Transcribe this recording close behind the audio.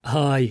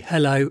Hi,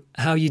 hello,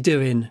 how you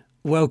doing?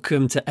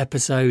 Welcome to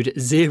episode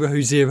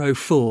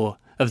 004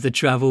 of the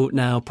Travel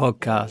Now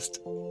podcast.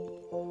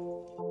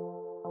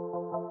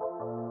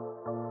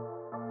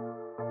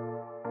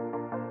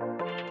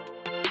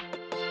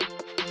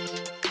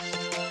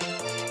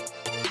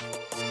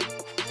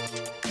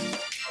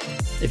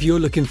 If you're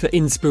looking for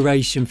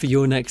inspiration for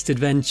your next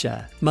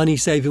adventure,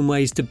 money-saving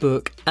ways to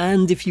book,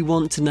 and if you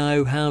want to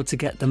know how to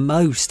get the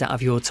most out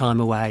of your time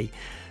away,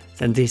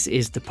 then this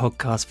is the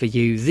podcast for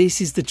you.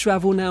 This is the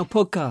Travel Now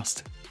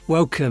podcast.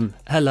 Welcome,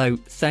 hello,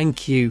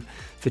 thank you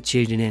for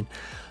tuning in.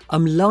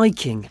 I'm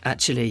liking,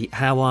 actually,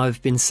 how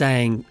I've been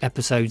saying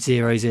episode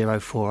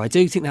 004. I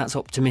do think that's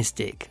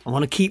optimistic. I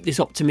want to keep this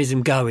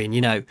optimism going,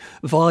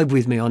 vibe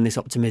with me on this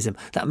optimism.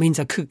 That means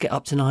I could get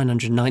up to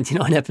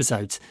 999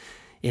 episodes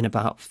in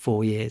about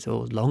 4 years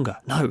or longer.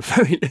 No,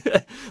 very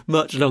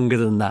much longer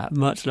than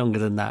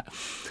that.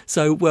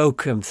 So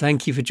welcome.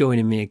 Thank you for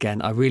joining me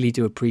again. I really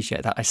do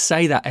appreciate that. I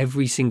say that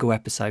every single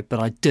episode, but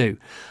I do.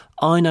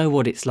 I know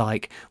what it's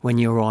like when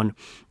you're on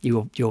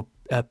your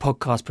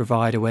podcast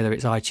provider, whether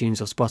it's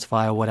iTunes or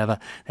Spotify or whatever.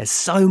 There's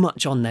so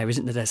much on there,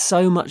 isn't there? There's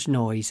so much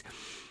noise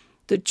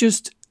that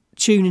just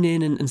tuning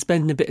in and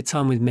spending a bit of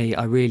time with me,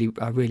 I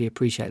really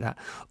appreciate that.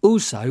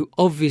 Also,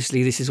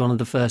 obviously, this is one of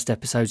the first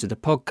episodes of the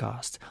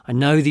podcast. I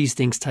know these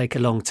things take a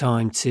long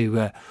time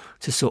to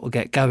sort of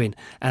get going,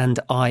 and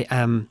I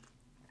am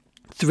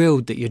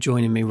thrilled that you're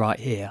joining me right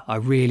here. I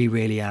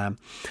really am.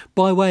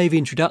 By way of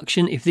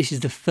introduction, if this is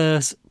the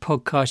first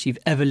podcast you've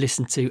ever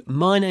listened to,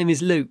 my name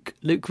is Luke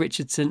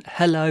Richardson.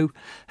 Hello,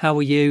 how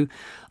are you?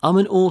 I'm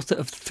an author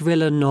of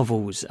thriller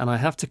novels, and I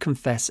have to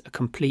confess, a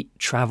complete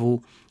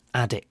travel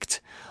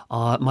addict.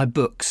 My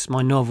books,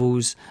 my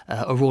novels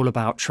are all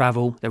about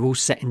travel. They're all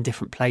set in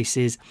different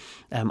places.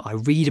 I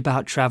read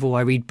about travel.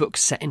 I read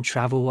books set in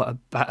travel,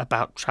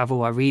 about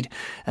travel. I read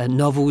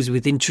novels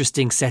with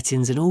interesting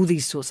settings and all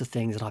these sorts of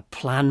things. And I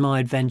plan my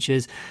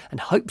adventures. And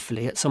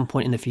hopefully at some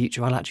point in the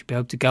future, I'll actually be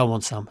able to go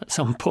on some at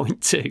some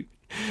point too.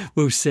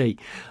 We'll see.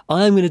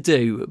 I am going to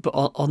do, but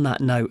on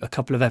that note, a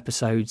couple of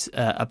episodes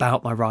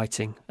about my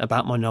writing,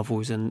 about my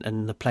novels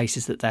and the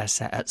places that they're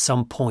set at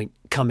some point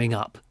coming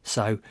up.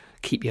 So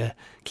keep your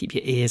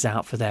ears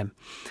out for them.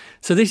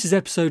 So this is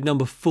episode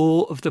number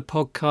 4 of the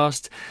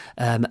podcast,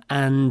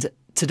 and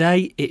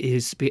today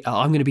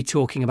I'm going to be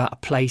talking about a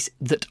place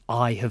that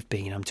I have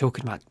been. I'm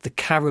talking about the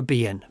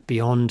Caribbean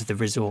beyond the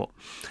resort.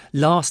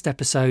 Last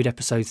episode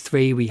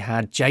 3, we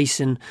had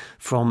Jason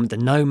from the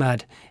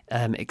Nomad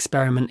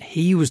Experiment.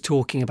 He was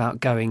talking about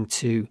going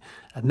to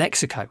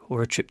Mexico,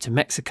 or a trip to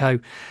Mexico,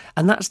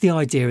 and that's the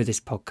idea of this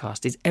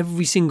podcast. Is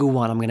every single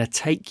one I'm going to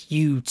take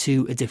you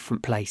to a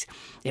different place.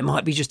 It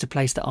might be just a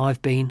place that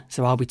I've been,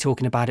 so I'll be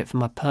talking about it from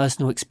my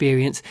personal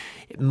experience.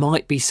 It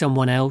might be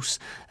someone else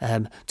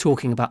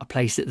talking about a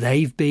place that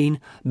they've been.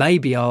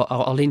 Maybe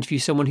I'll interview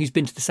someone who's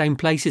been to the same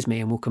place as me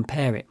and we'll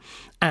compare it.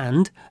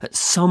 And at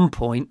some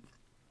point,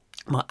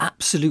 my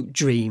absolute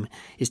dream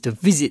is to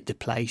visit the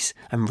place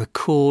and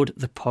record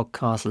the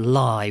podcast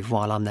live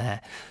while I'm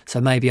there. So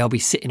maybe I'll be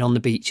sitting on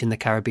the beach in the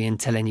Caribbean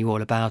telling you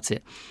all about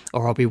it,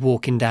 or I'll be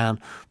walking down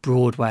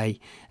Broadway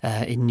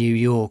in New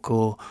York,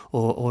 or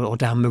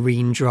down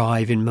Marine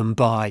Drive in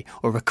Mumbai,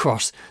 or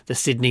across the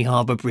Sydney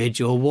Harbour Bridge,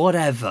 or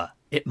whatever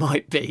it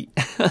might be.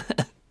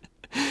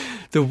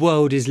 The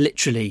world is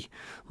literally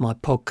my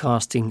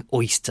podcasting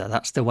oyster.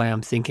 That's the way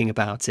I'm thinking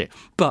about it.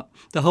 But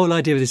the whole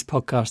idea of this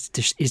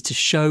podcast is to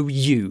show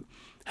you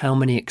how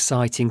many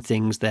exciting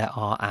things there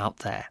are out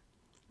there.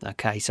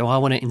 Okay, so I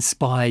want to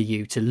inspire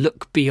you to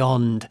look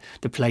beyond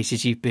the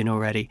places you've been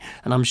already.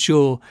 And I'm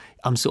sure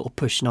I'm sort of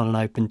pushing on an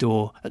open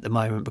door at the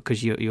moment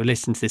because you're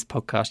listening to this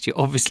podcast. You're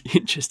obviously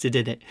interested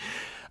in it.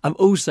 I'm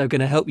also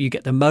going to help you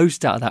get the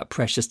most out of that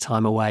precious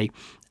time away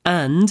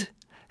and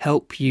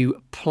help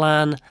you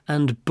plan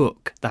and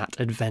book that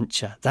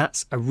adventure.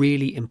 That's a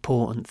really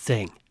important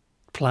thing.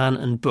 Plan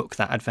and book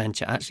that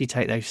adventure. Actually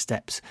take those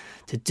steps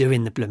to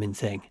doing the blooming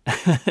thing.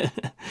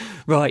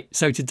 Right,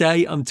 so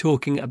today I'm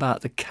talking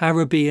about the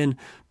Caribbean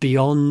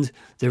beyond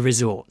the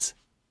resorts.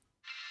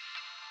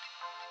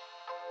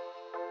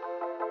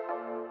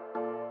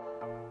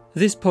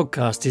 This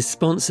podcast is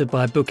sponsored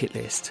by Bucket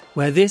List,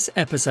 where this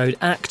episode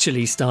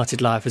actually started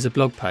life as a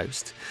blog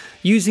post.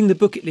 Using the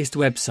Bucket List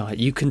website,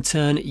 you can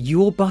turn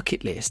your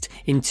bucket list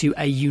into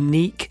a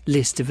unique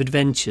list of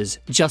adventures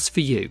just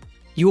for you,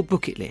 your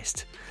bucket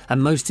list.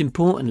 And most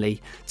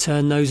importantly,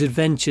 turn those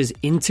adventures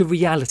into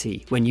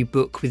reality when you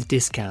book with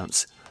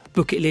discounts.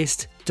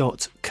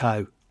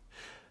 Bucketlist.co.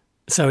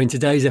 So in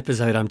today's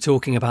episode, I'm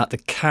talking about the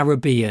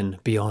Caribbean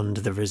beyond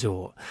the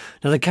resort.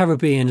 Now, the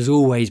Caribbean has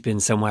always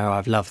been somewhere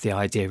I've loved the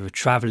idea of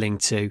travelling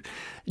to.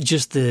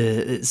 Just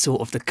the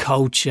sort of the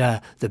culture,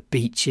 the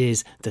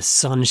beaches, the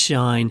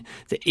sunshine,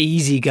 the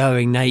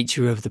easygoing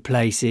nature of the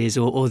places,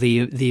 or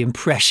the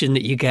impression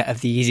that you get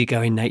of the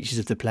easygoing natures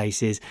of the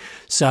places.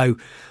 So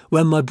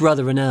when my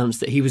brother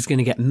announced that he was going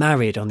to get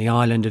married on the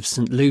island of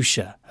St.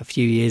 Lucia a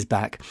few years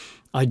back,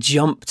 I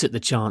jumped at the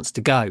chance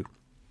to go.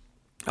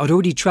 I'd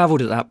already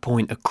travelled at that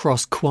point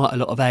across quite a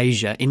lot of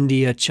Asia,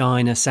 India,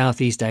 China,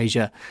 Southeast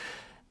Asia.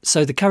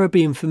 So the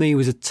Caribbean for me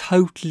was a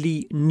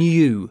totally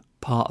new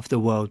part of the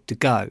world to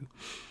go.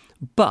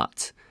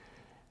 But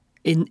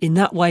in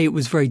that way, it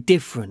was very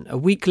different. A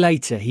week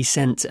later, he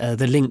sent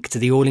the link to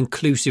the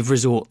all-inclusive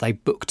resort they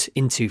booked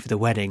into for the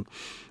wedding.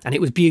 And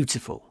it was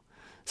beautiful,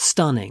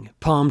 stunning.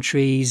 Palm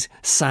trees,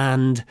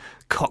 sand,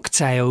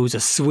 cocktails, a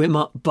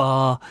swim-up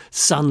bar,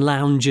 sun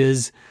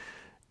loungers.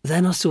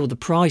 Then I saw the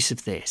price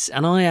of this,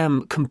 and I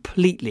am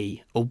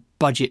completely a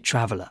budget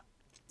traveller.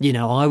 You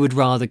know, I would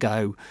rather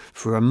go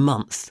for a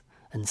month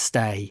and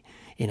stay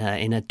in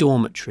a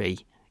dormitory,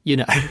 you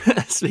know,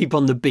 sleep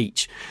on the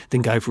beach,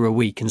 than go for a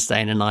week and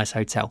stay in a nice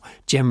hotel,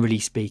 generally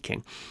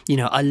speaking. You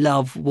know, I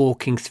love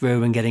walking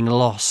through and getting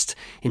lost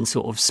in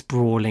sort of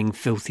sprawling,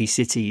 filthy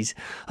cities.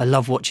 I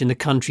love watching the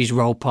countries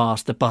roll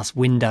past the bus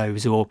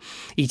windows or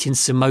eating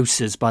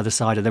samosas by the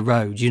side of the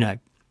road, you know.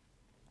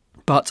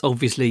 But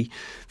obviously,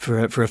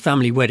 for a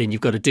family wedding, you've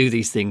got to do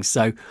these things.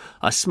 So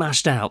I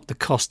smashed out the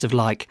cost of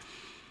a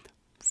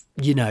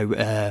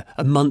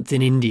month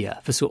in India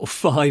for sort of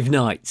 5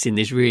 nights in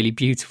this really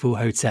beautiful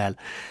hotel,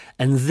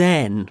 and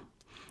then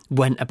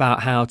went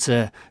about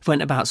sort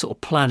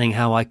of planning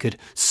how I could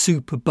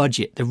super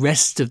budget the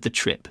rest of the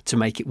trip to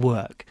make it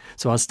work.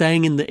 So I was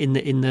staying in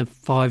the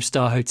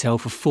 5-star hotel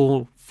for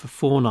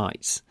 4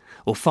 nights,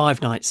 or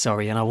 5 nights,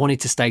 sorry, and I wanted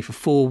to stay for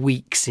 4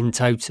 weeks in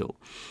total.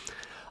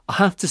 I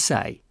have to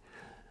say,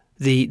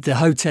 the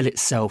hotel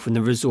itself and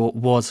the resort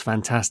was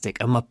fantastic.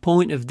 And my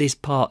point of this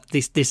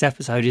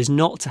episode is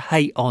not to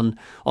hate on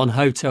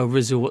hotel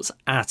resorts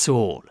at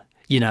all.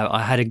 You know,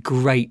 I had a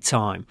great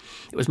time.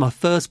 It was my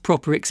first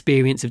proper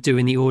experience of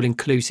doing the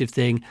all-inclusive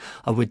thing.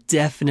 I would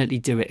definitely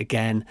do it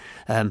again.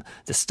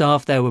 The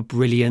staff there were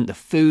brilliant. The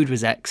food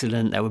was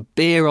excellent. There were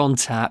beer on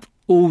tap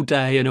all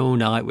day and all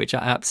night, which I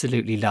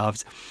absolutely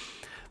loved.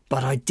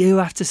 But I do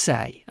have to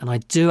say, and I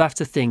do have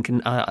to think,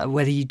 and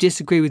whether you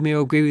disagree with me or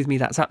agree with me,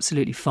 that's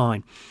absolutely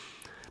fine.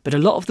 But a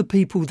lot of the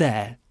people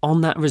there on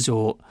that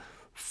resort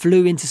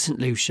flew into St.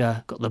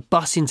 Lucia, got the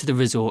bus into the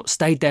resort,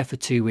 stayed there for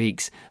 2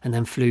 weeks, and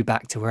then flew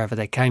back to wherever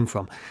they came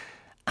from.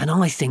 And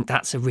I think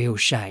that's a real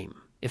shame.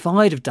 If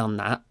I'd have done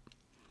that,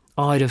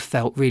 I'd have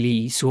felt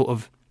really sort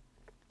of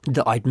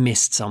that I'd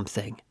missed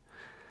something.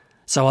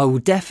 So I will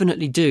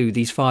definitely do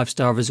these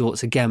 5-star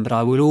resorts again, but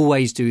I will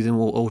always do them,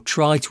 or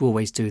try to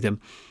always do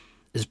them,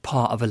 as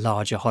part of a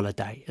larger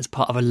holiday, as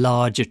part of a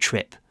larger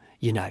trip,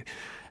 you know,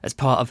 as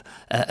part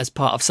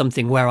of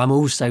something where I'm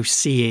also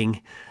seeing,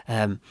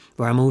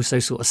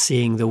 sort of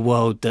seeing the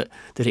world that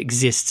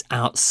exists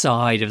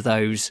outside of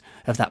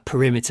that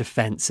perimeter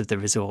fence of the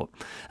resort.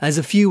 There's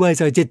a few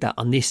ways I did that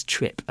on this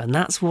trip, and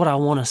that's what I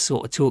want to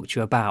sort of talk to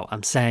you about.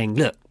 I'm saying,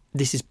 look,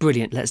 this is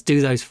brilliant. Let's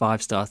do those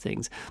 5-star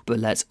things, but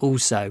let's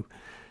also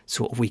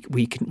sort of we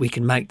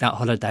can make that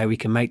holiday, we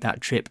can make that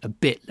trip a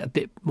bit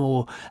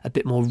more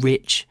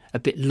rich, a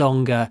bit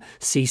longer,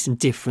 see some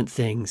different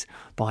things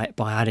by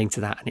adding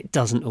to that, and it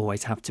doesn't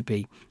always have to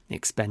be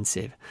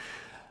expensive.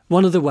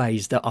 One of the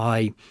ways that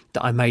I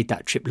made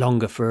that trip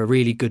longer for a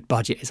really good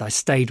budget is I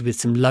stayed with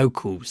some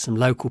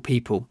local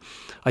people.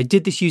 I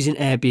did this using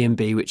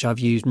Airbnb, which I've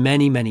used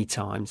many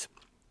times.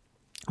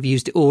 I've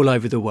used it all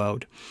over the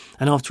world.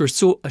 And after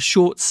a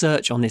short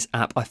search on this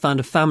app, I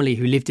found a family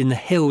who lived in the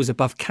hills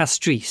above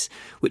Castries,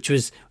 which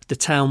was the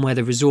town where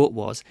the resort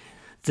was.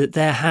 That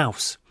their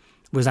house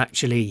was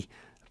actually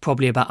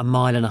probably about 1.5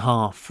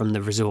 miles from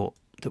the resort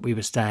that we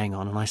were staying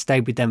on. And I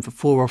stayed with them for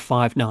 4 or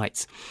 5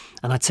 nights.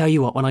 And I tell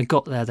you what, when I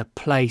got there,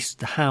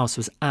 the house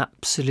was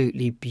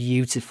absolutely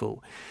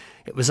beautiful.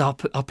 It was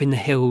up in the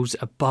hills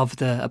above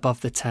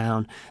the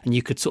town, and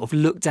you could sort of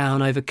look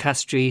down over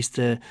Castries,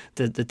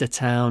 the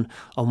town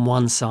on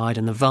one side,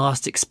 and the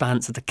vast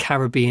expanse of the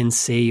Caribbean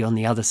Sea on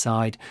the other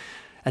side.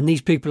 And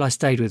these people I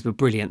stayed with were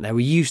brilliant. They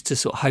were used to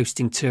sort of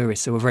hosting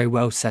tourists, so were very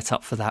well set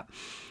up for that.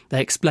 They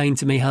explained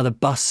to me how the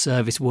bus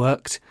service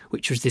worked,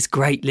 which was this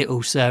great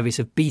little service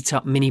of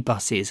beat-up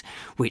minibuses,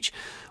 which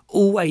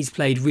always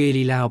played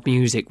really loud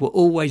music, were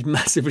always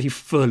massively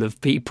full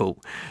of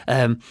people.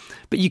 But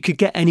you could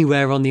get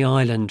anywhere on the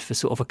island for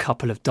sort of a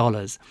couple of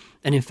dollars.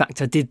 And in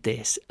fact, I did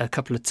this a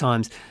couple of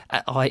times.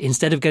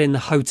 Instead of getting the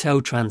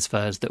hotel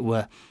transfers that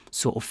were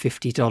sort of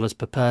 $50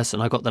 per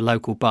person, I got the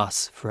local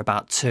bus for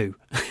about $2.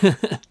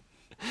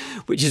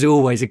 Which is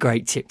always a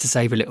great tip to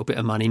save a little bit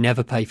of money.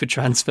 Never pay for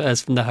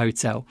transfers from the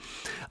hotel.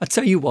 I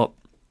tell you what,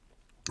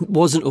 it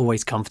wasn't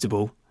always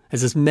comfortable.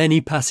 There's as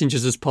many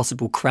passengers as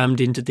possible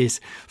crammed into this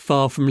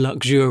far from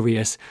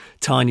luxurious,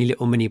 tiny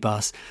little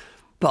minibus.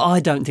 But I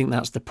don't think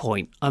that's the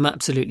point. I'm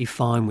absolutely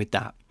fine with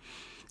that.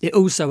 It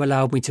also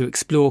allowed me to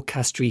explore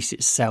Castries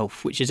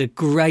itself, which is a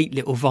great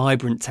little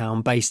vibrant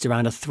town based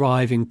around a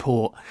thriving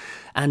port.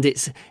 And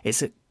it's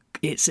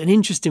an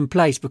interesting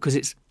place because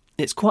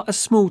it's quite a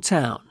small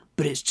town,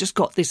 but it's just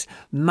got this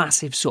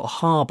massive sort of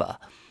harbour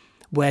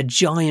where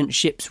giant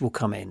ships will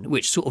come in,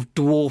 which sort of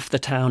dwarf the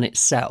town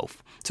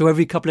itself. So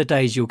every couple of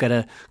days you'll get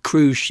a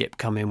cruise ship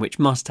come in, which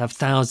must have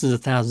thousands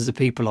and thousands of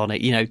people on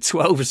it,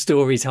 12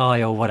 stories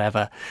high or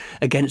whatever,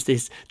 against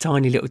this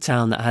tiny little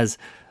town that has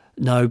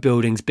no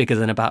buildings bigger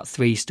than about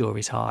 3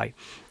 stories high.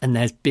 And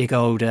there's big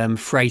old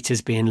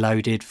freighters being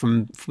loaded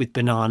with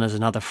bananas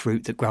and other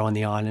fruit that grow on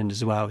the island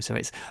as well. So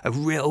it's a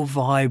real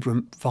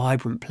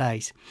vibrant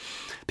place.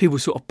 People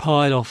sort of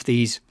pile off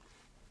these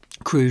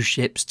cruise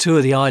ships,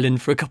 tour the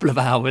island for a couple of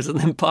hours and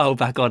then pile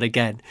back on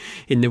again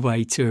in the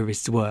way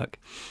tourists work.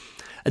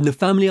 And the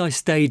family I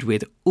stayed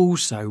with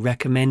also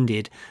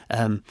recommended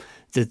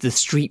the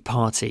street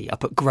party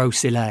up at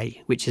Gros Islet,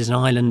 which is an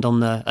island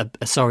on a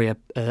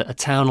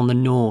town on the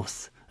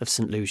north of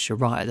St Lucia,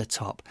 right at the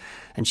top.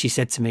 And she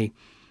said to me,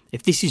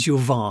 if this is your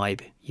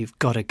vibe, you've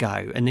got to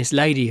go. And this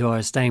lady who I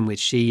was staying with,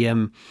 she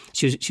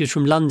was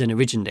from London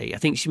originally. I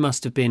think she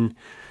must have been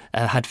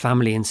had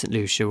family in St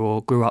Lucia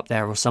or grew up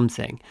there or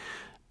something.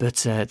 But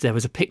there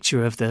was a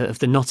picture of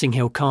the Notting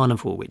Hill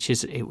Carnival, which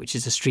is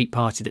a street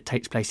party that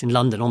takes place in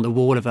London, on the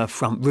wall of her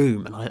front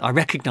room, and I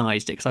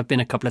recognised it because I've been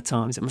a couple of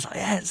times. And I was like,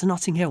 yeah, it's a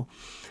Notting Hill.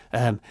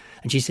 And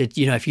she said,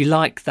 if you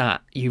like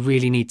that, you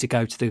really need to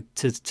go to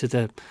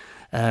the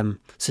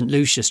St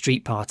Lucia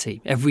street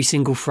party every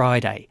single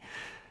Friday.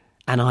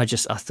 And I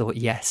thought,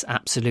 yes,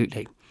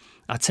 absolutely.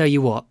 I tell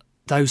you what,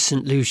 those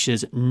St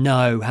Lucians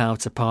know how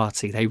to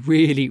party. They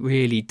really,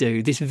 really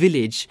do. This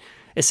village,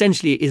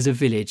 essentially it is a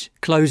village,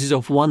 closes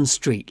off one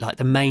street, like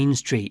the main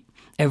street,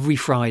 every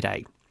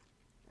Friday.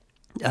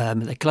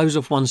 They close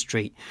off one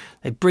street.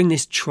 They bring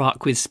this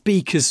truck with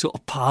speakers sort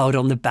of piled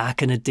on the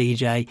back and a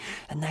DJ,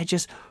 and they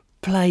just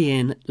play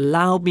in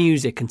loud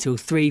music until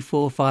 3,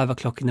 4, 5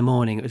 o'clock in the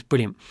morning. It was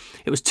brilliant.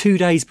 It was 2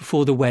 days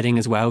before the wedding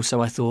as well,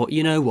 so I thought,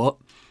 you know what?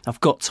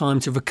 I've got time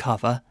to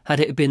recover. Had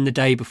it been the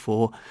day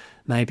before,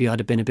 maybe I'd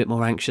have been a bit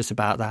more anxious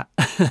about that.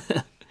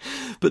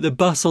 But the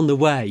bus on the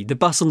way to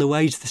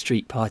the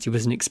street party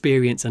was an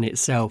experience in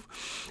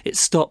itself. It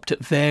stopped at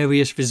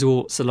various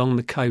resorts along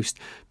the coast,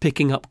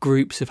 picking up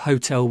groups of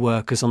hotel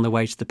workers on the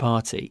way to the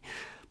party.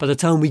 By the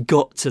time we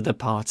got to the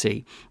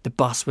party, the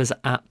bus was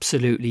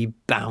absolutely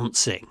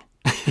bouncing.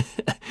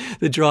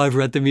 The driver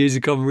had the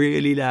music on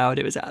really loud.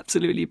 It was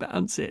absolutely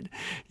bouncing,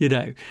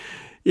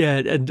 Yeah,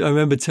 and I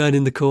remember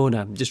turning the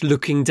corner, just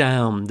looking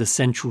down the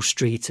central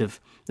street of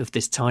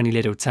this tiny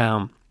little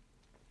town,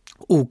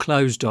 all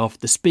closed off,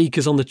 the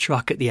speakers on the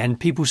truck at the end,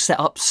 people set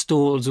up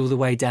stalls all the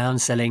way down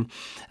selling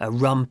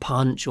rum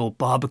punch or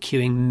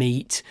barbecuing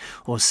meat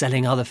or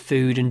selling other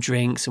food and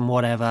drinks and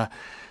whatever.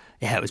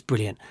 Yeah, it was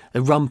brilliant.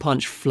 The rum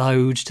punch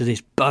flowed to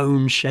this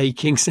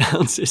bone-shaking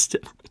sound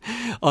system.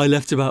 I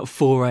left about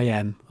 4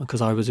 a.m.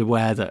 because I was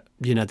aware that,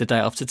 the day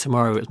after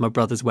tomorrow it was my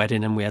brother's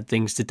wedding and we had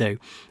things to do.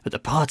 But the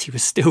party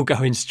was still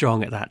going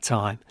strong at that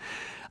time.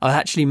 I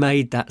actually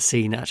made that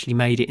scene,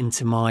 made it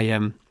into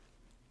my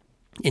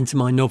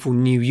novel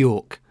New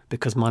York,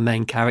 because my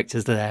main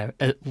characters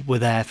were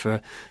there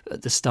for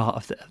at the start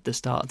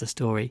of the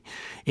story.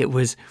 It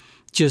was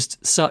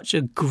just such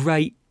a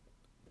great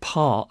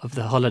part of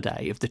the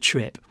holiday, of the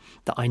trip,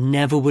 that I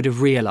never would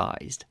have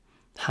realised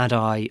had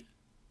I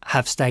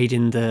have stayed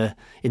in the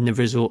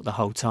resort the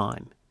whole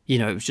time.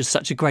 It was just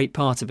such a great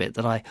part of it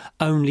that I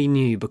only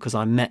knew because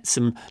I met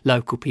some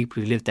local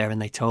people who lived there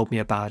and they told me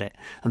about it.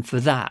 And for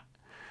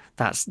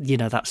that's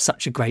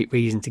such a great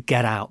reason to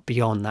get out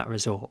beyond that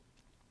resort.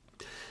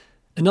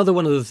 Another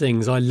one of the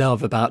things I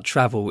love about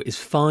travel is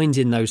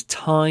finding those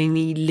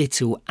tiny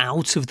little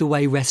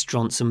out-of-the-way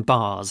restaurants and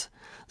bars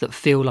that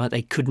feel like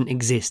they couldn't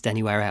exist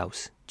anywhere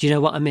else. Do you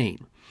know what I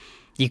mean?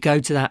 You go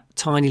to that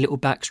tiny little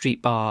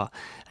backstreet bar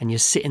and you're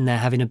sitting there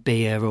having a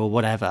beer or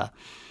whatever,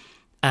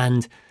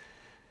 and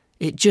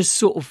it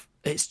just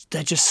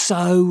they're just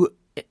so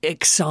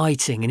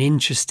exciting and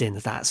interesting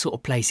that sort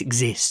of place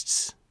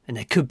exists. And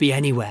they could be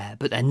anywhere,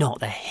 but they're not.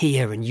 They're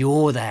here and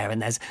you're there,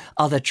 and there's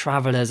other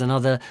travellers and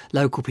other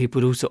local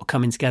people all sort of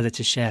coming together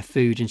to share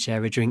food and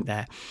share a drink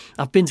there.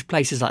 I've been to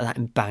places like that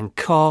in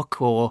Bangkok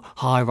or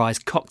high-rise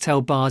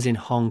cocktail bars in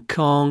Hong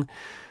Kong.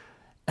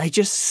 They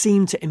just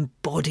seem to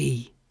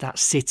embody that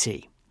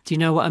city. Do you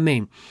know what I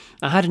mean?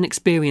 I had an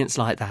experience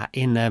like that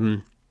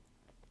in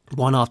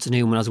one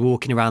afternoon when I was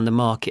walking around the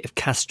market of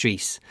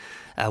Castries,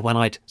 when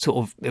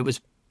it was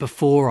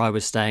before I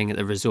was staying at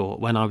the resort,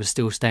 when I was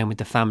still staying with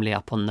the family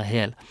up on the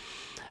hill.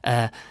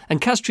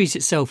 And Castries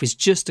itself is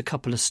just a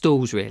couple of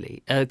stalls,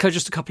 really.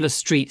 Just a couple of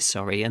streets,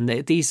 sorry. And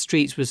these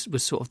streets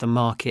was sort of the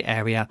market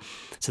area.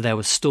 So there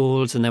were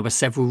stalls and there were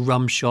several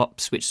rum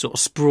shops which sort of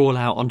sprawl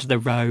out onto the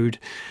road.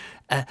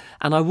 And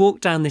I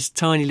walked down this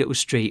tiny little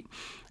street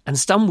and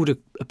stumbled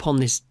upon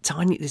this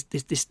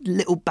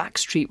little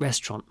backstreet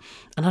restaurant.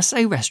 And I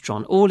say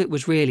restaurant, all it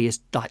was really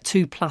is like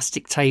 2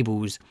 plastic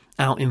tables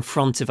out in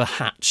front of a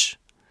hatch,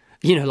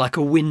 like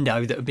a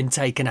window that had been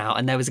taken out,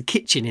 and there was a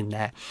kitchen in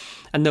there.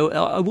 And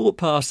I walked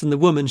past and the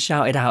woman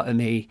shouted out at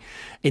me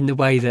in the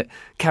way that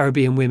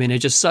Caribbean women are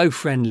just so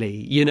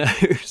friendly,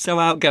 so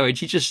outgoing.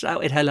 She just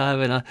shouted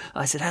hello, and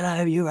I said,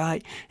 hello, you're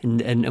right.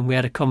 And we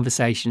had a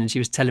conversation, and she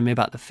was telling me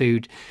about the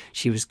food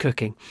she was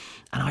cooking.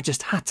 And I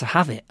just had to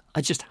have it.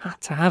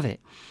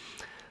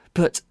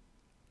 But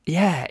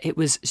yeah, it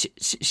was.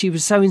 She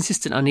was so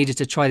insistent I needed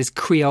to try this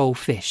Creole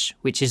fish,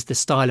 which is the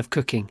style of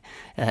cooking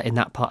in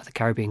that part of the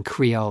Caribbean,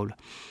 Creole.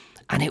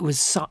 And it was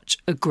such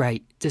a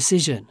great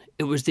decision.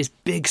 It was this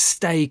big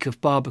steak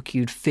of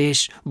barbecued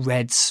fish,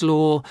 red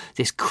slaw,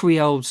 this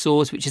Creole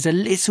sauce, which is a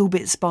little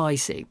bit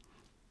spicy.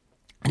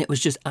 And it was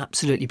just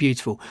absolutely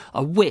beautiful.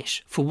 I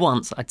wish, for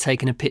once, I'd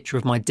taken a picture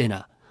of my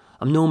dinner.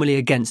 I'm normally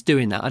against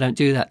doing that. I don't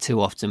do that too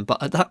often.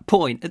 But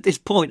at this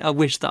point, I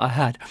wish that I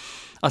had.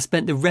 I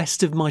spent the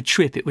rest of my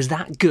trip, it was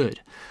that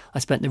good. I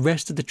spent the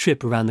rest of the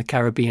trip around the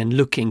Caribbean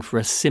looking for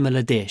a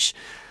similar dish.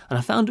 And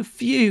I found a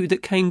few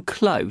that came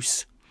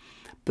close,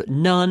 but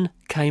none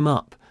came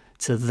up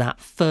to that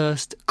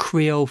first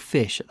Creole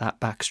fish at that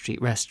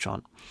backstreet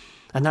restaurant.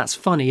 And that's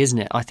funny, isn't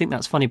it? I think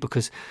that's funny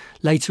because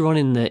later on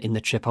in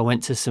the trip, I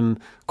went to some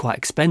quite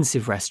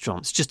expensive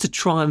restaurants just to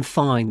try and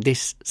find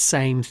this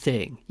same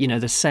thing,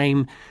 the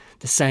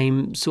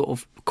same sort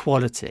of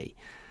quality.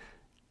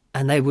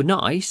 And they were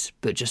nice,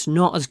 but just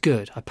not as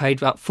good. I paid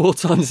about 4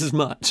 times as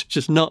much,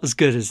 just not as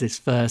good as this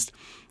first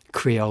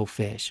Creole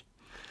fish.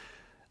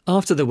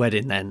 After the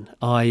wedding then,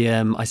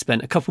 I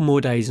spent a couple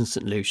more days in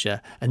St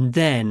Lucia, and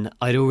then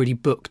I'd already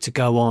booked to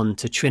go on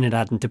to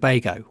Trinidad and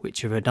Tobago,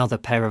 which are another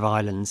pair of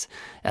islands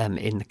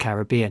in the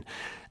Caribbean.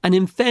 And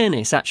in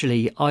fairness,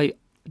 actually, I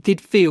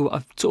did feel,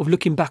 sort of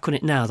looking back on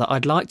it now, that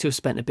I'd like to have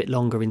spent a bit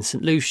longer in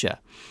St Lucia.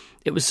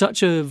 It was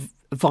such a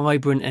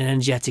vibrant and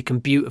energetic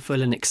and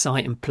beautiful and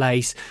exciting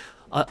place.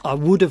 I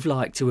would have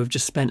liked to have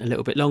just spent a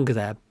little bit longer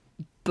there.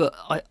 But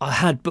I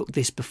had booked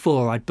this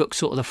before. I'd booked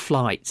sort of the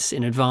flights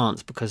in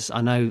advance because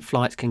I know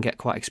flights can get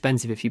quite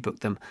expensive if you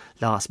book them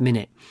last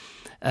minute.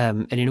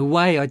 And in a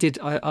way,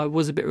 I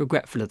was a bit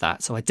regretful of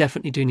that. So I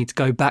definitely do need to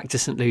go back to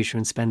St Lucia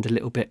and spend a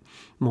little bit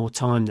more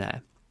time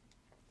there.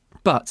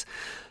 But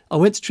I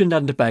went to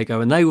Trinidad and Tobago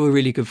and they were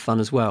really good fun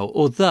as well.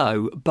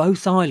 Although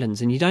both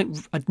islands, and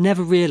I'd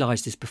never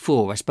realised this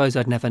before. I suppose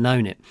I'd never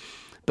known it.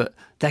 But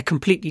they're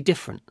completely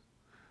different.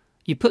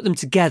 You put them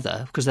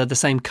together because they're the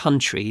same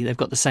country, they've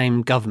got the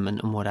same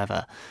government and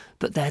whatever,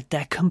 but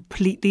they're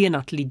completely and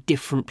utterly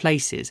different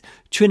places.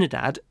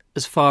 Trinidad,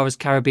 as far as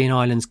Caribbean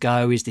islands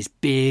go, is this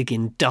big,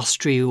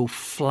 industrial,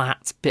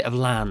 flat bit of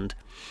land.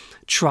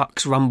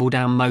 Trucks rumble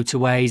down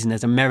motorways and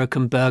there's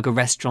American burger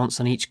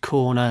restaurants on each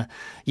corner.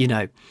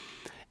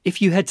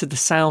 If you head to the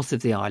south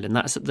of the island,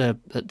 that's at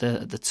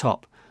the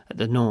top, at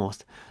the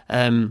north.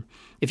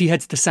 If you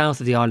head to the south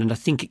of the island, I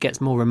think it gets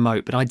more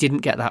remote, but I didn't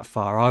get that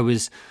far.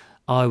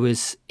 I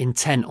was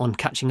intent on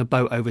catching a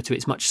boat over to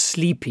its much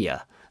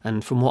sleepier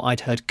and, from what I'd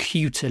heard,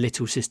 cuter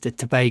little sister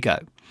Tobago.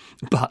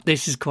 But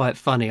this is quite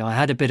funny. I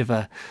had a bit of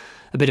a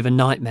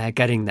nightmare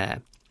getting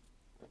there.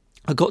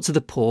 I got to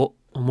the port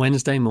on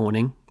Wednesday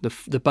morning.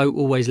 The boat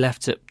always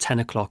left at 10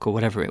 o'clock or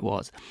whatever it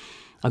was.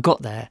 I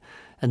got there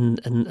and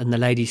the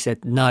lady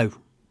said, no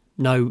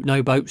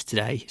boats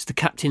today. It's the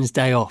captain's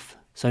day off.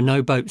 So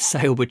no boats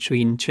sail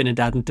between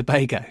Trinidad and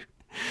Tobago.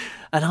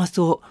 And I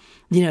thought,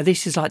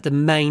 this is like the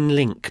main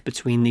link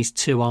between these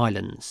two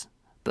islands,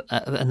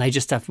 and they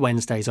just have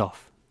Wednesdays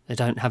off. They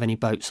don't have any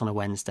boats on a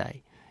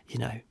Wednesday,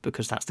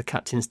 because that's the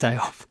captain's day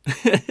off.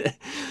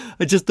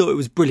 I just thought it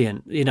was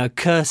brilliant,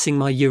 cursing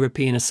my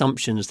European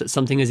assumptions that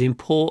something as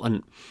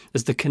important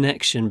as the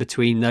connection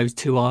between those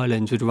two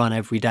islands would run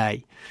every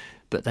day.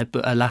 But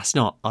alas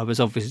not. I was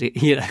obviously,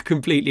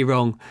 completely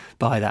wrong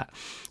by that.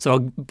 So I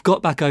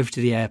got back over to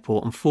the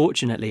airport, and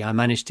fortunately I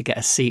managed to get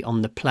a seat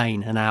on the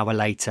plane an hour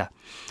later.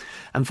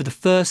 And for the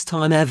first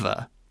time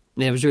ever,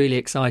 I was really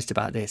excited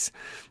about this.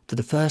 For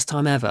the first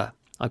time ever,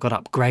 I got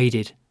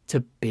upgraded to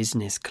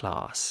business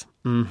class.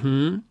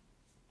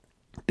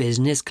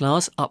 Business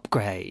class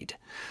upgrade.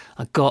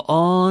 I got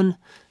on,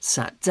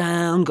 sat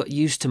down, got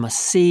used to my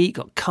seat,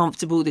 got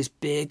comfortable, this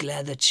big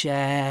leather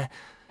chair.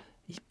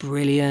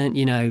 Brilliant.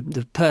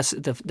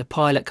 The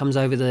pilot comes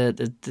over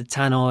the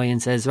tannoy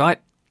and says, right,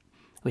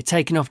 we're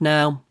taking off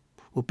now.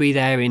 We'll be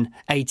there in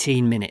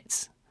 18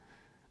 minutes.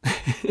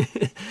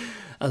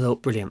 I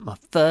thought, brilliant, my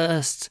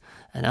first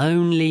and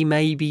only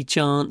maybe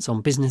chance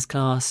on business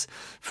class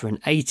for an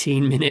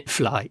 18-minute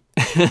flight.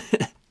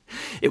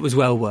 It was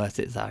well worth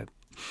it, though.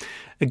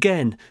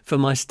 Again, for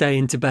my stay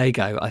in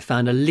Tobago, I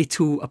found a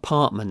little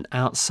apartment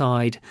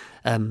outside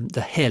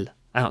the hill,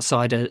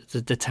 outside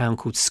the town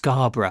called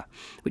Scarborough,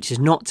 which is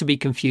not to be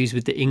confused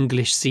with the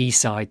English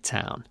seaside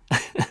town.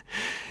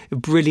 A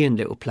brilliant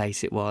little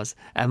place it was.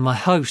 And my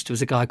host was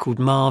a guy called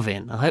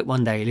Marvin. I hope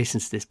one day he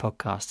listens to this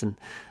podcast and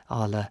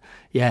I'll,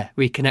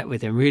 reconnect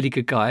with him. Really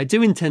good guy. I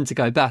do intend to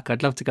go back.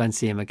 I'd love to go and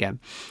see him again.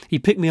 He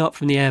picked me up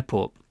from the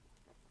airport.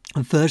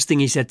 And first thing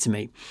he said to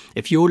me,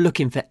 if you're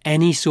looking for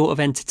any sort of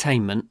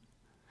entertainment,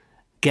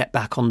 get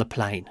back on the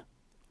plane.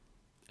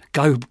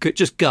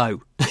 Just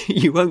go.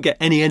 You won't get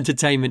any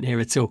entertainment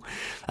here at all.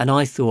 And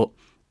I thought,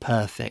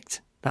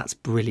 perfect. That's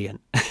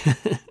brilliant.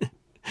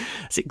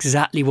 That's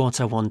exactly what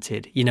I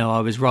wanted. I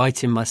was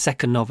writing my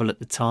second novel at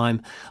the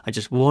time. I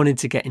just wanted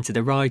to get into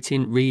the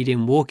writing,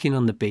 reading, walking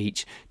on the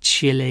beach,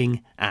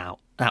 chilling out.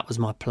 That was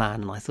my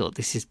plan. And I thought,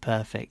 this is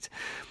perfect.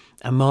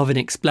 And Marvin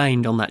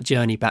explained on that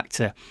journey back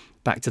to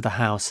back to the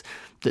house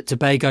that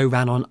Tobago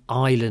ran on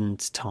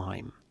island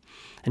time.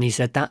 And he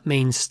said that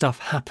means stuff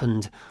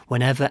happened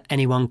whenever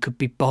anyone could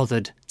be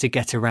bothered to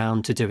get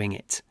around to doing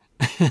it.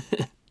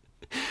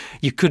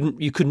 You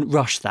couldn't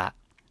rush that.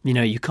 You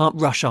know, you can't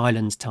rush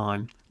island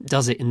time. It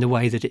does it in the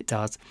way that it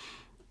does.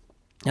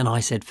 And I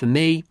said, for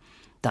me,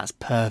 that's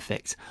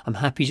perfect. I'm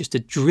happy just to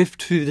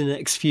drift through the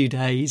next few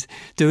days,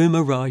 doing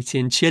my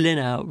writing, chilling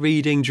out,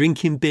 reading,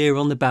 drinking beer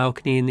on the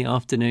balcony in the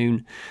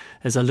afternoon.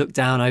 As I looked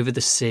down over the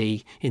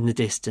sea in the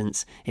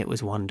distance, it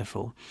was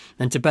wonderful.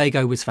 And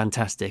Tobago was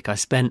fantastic. I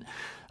spent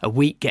a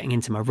week getting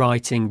into my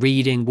writing,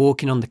 reading,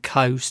 walking on the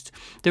coast.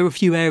 There were a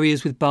few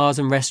areas with bars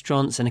and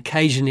restaurants, and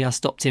occasionally I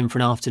stopped in for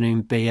an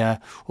afternoon beer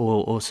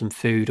or some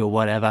food or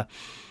whatever.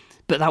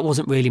 But that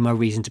wasn't really my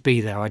reason to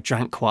be there. I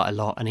drank quite a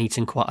lot and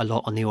eaten quite a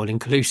lot on the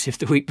all-inclusive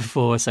the week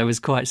before, so I was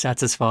quite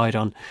satisfied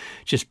on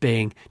just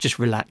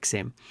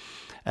relaxing.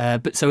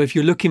 But so if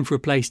you're looking for a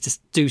place to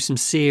do some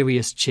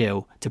serious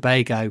chill,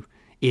 Tobago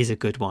is a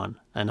good one.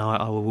 And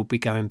I will be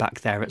going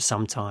back there at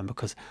some time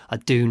because I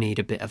do need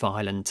a bit of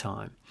island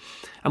time.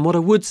 And what I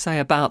would say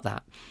about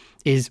that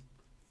is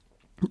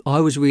I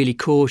was really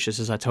cautious,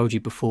 as I told you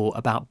before,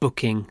 about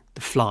booking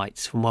the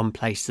flights from one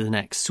place to the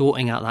next,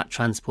 sorting out that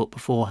transport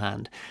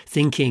beforehand,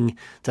 thinking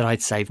that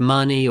I'd save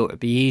money or it'd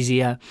be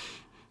easier.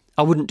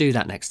 I wouldn't do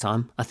that next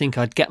time. I think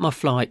I'd get my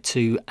flight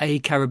to a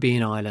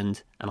Caribbean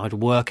island and I'd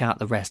work out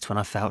the rest when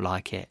I felt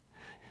like it.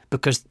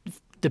 Because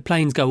the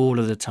planes go all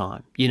of the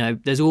time. You know,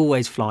 there's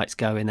always flights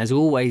going. There's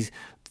always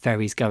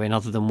ferries going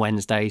other than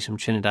Wednesdays from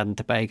Trinidad and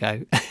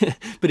Tobago.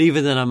 But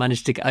even then I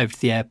managed to get over to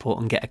the airport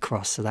and get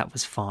across, so that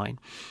was fine.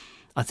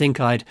 I think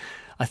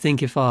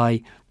if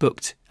I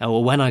booked,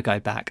 or when I go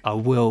back, I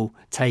will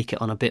take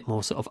it on a bit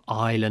more sort of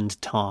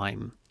island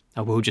time.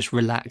 I will just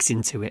relax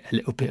into it a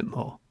little bit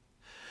more.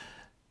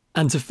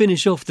 And to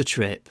finish off the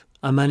trip,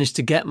 I managed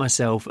to get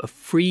myself a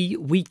free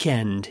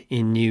weekend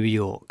in New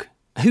York.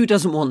 Who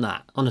doesn't want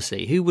that?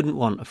 Honestly, who wouldn't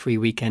want a free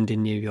weekend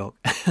in New York?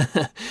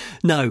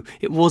 No,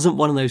 it wasn't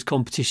one of those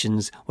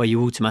competitions where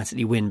you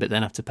automatically win but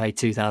then have to pay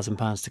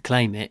 £2,000 to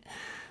claim it.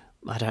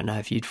 I don't know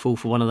if you'd fall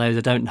for one of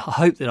those. I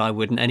hope that I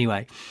wouldn't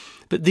anyway.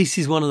 But this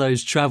is one of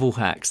those travel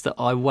hacks that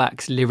I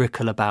wax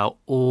lyrical about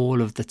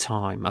all of the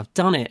time. I've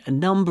done it a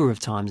number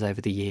of times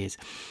over the years.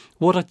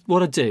 What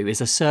I do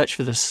is I search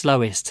for the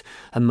slowest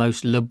and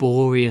most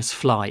laborious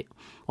flight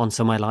on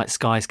somewhere like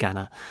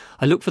Skyscanner.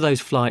 I look for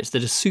those flights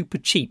that are super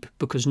cheap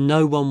because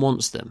no one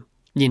wants them.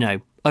 You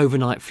know,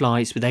 overnight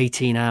flights with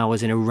 18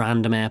 hours in a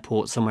random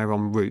airport somewhere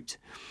en route.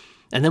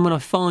 And then when I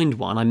find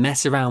one, I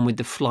mess around with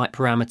the flight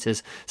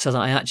parameters so that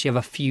I actually have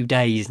a few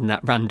days in that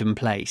random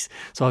place.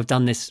 So I've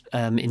done this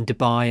in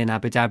Dubai and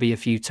Abu Dhabi a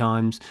few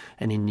times,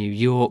 and in New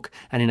York,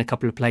 and in a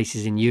couple of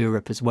places in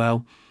Europe as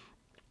well.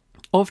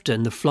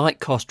 Often the flight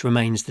cost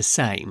remains the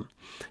same.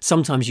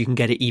 Sometimes you can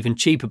get it even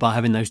cheaper by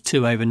having those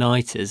 2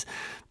 overnighters.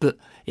 But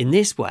in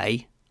this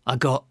way, I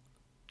got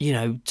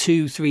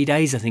 2-3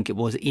 days, I think it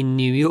was, in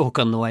New York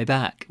on the way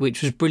back,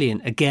 which was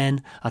brilliant.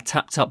 Again, I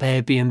tapped up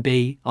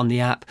Airbnb on the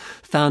app,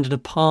 found an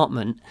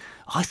apartment.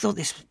 I thought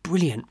this was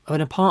brilliant. An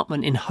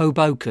apartment in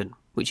Hoboken,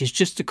 which is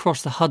just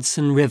across the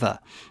Hudson River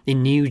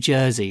in New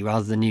Jersey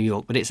rather than New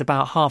York, but it's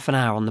about half an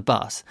hour on the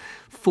bus.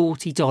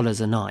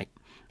 $40 a night,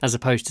 as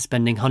opposed to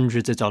spending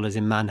hundreds of dollars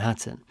in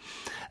Manhattan.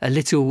 A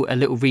little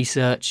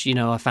research,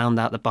 I found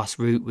out the bus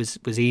route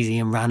was easy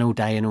and ran all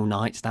day and all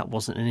night, so that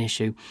wasn't an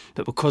issue.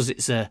 But because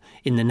it's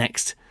in the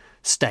next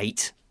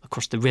state,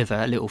 across the river,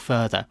 a little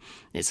further,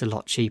 it's a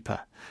lot cheaper.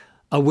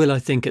 I will, I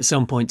think, at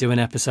some point do an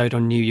episode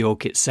on New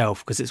York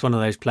itself, because it's one of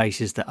those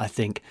places that I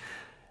think,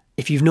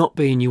 if you've not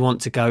been, you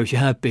want to go. If you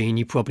have been,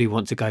 you probably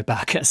want to go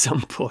back at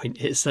some point.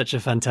 It's such a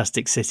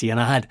fantastic city, and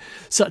I had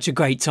such a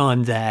great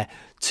time there.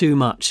 Too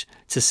much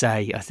to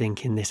say, I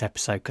think, in this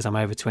episode, because I'm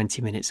over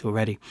 20 minutes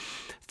already.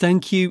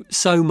 Thank you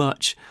so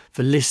much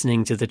for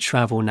listening to the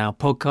Travel Now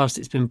podcast.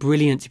 It's been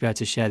brilliant to be able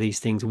to share these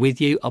things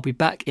with you. I'll be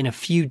back in a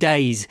few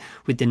days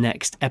with the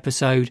next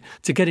episode.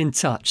 To get in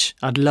touch,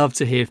 I'd love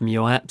to hear from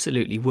you. I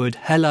absolutely would.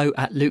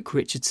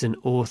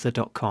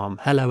 hello@lukerichardsonauthor.com.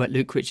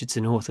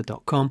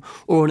 hello@lukerichardsonauthor.com,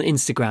 or on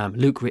Instagram,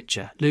 Luke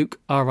Richer, Luke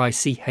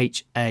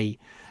Richa.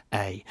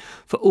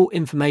 For all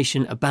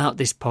information about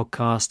this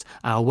podcast,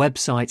 our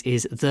website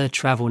is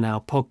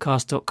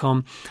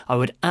thetravelnowpodcast.com. I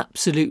would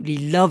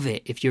absolutely love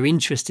it if you're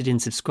interested in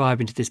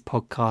subscribing to this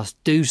podcast.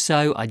 Do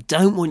so. I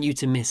don't want you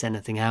to miss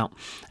anything out.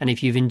 And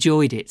if you've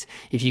enjoyed it,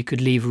 if you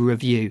could leave a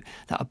review,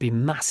 that would be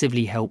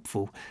massively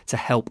helpful to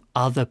help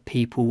other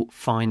people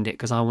find it,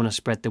 because I want to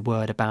spread the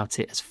word about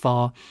it as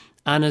far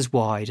and as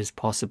wide as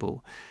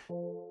possible.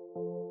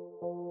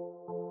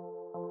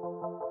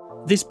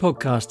 This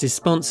podcast is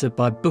sponsored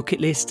by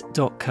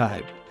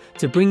Bucketlist.co.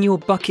 To bring your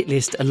bucket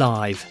list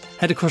alive,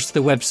 head across to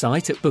the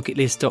website at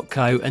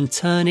Bucketlist.co and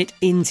turn it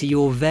into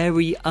your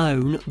very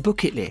own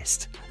bucket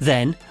list.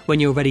 Then, when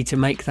you're ready to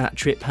make that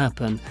trip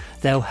happen,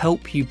 they'll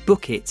help you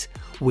book it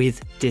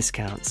with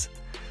discounts.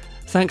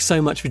 Thanks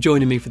so much for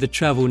joining me for the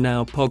Travel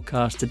Now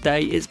podcast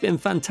today. It's been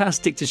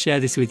fantastic to share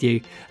this with you,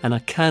 and I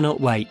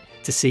cannot wait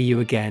to see you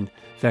again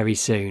very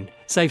soon.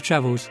 Safe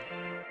travels.